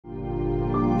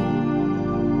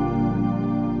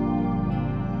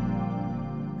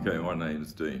Okay, my name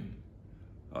is Dean.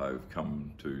 I've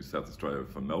come to South Australia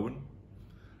from Melbourne.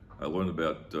 I learned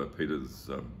about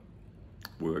Peter's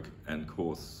work and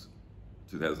course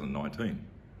 2019,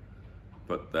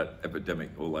 but that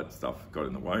epidemic, all that stuff got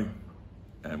in the way,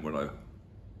 and when I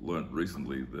learnt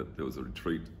recently that there was a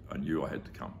retreat, I knew I had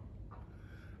to come.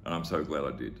 And I'm so glad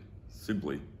I did,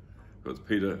 simply because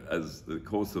Peter, as the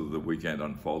course of the weekend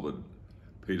unfolded,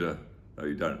 Peter,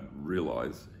 you don't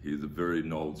realise, he's a very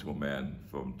knowledgeable man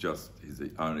from just his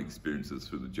own experiences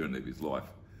through the journey of his life.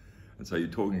 And so you're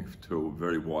talking to a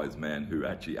very wise man who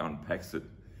actually unpacks it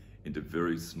into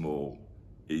very small,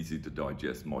 easy to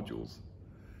digest modules.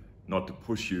 Not to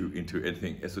push you into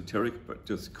anything esoteric, but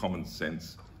just common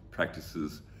sense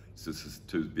practices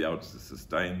to be able to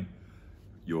sustain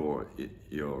your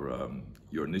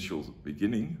initial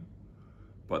beginning,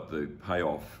 but the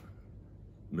payoff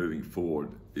moving forward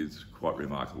is quite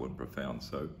remarkable and profound.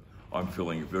 So I'm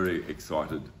feeling very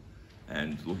excited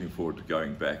and looking forward to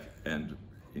going back and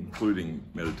including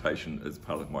meditation as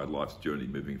part of my life's journey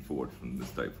moving forward from this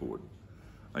day forward.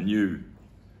 I knew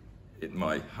in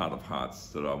my heart of hearts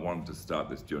that I wanted to start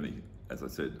this journey, as I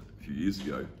said a few years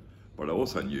ago, but I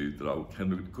also knew that I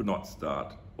could not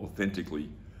start authentically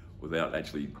without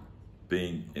actually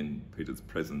being in Peter's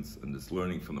presence and just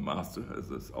learning from the master, as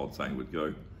this old saying would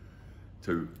go,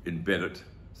 to embed it.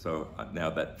 So now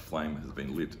that flame has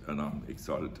been lit and I'm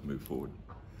excited to move forward.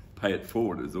 Pay it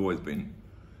forward has always been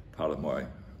part of my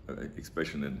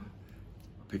expression in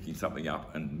picking something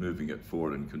up and moving it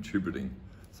forward and contributing.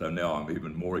 So now I'm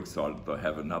even more excited that I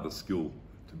have another skill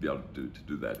to be able to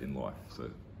do that in life. So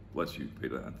bless you,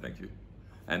 Peter, and thank you.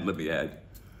 And let me add,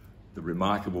 the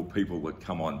remarkable people that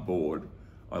come on board,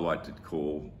 I like to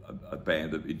call a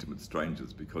band of intimate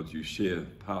strangers, because you share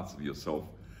parts of yourself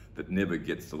that never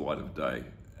gets the light of day,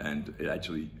 and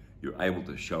you're able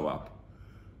to show up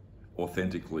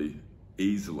authentically,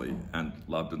 easily, and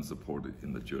loved and supported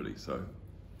in the journey. So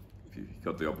if you've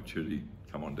got the opportunity,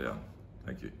 come on down.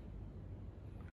 Thank you.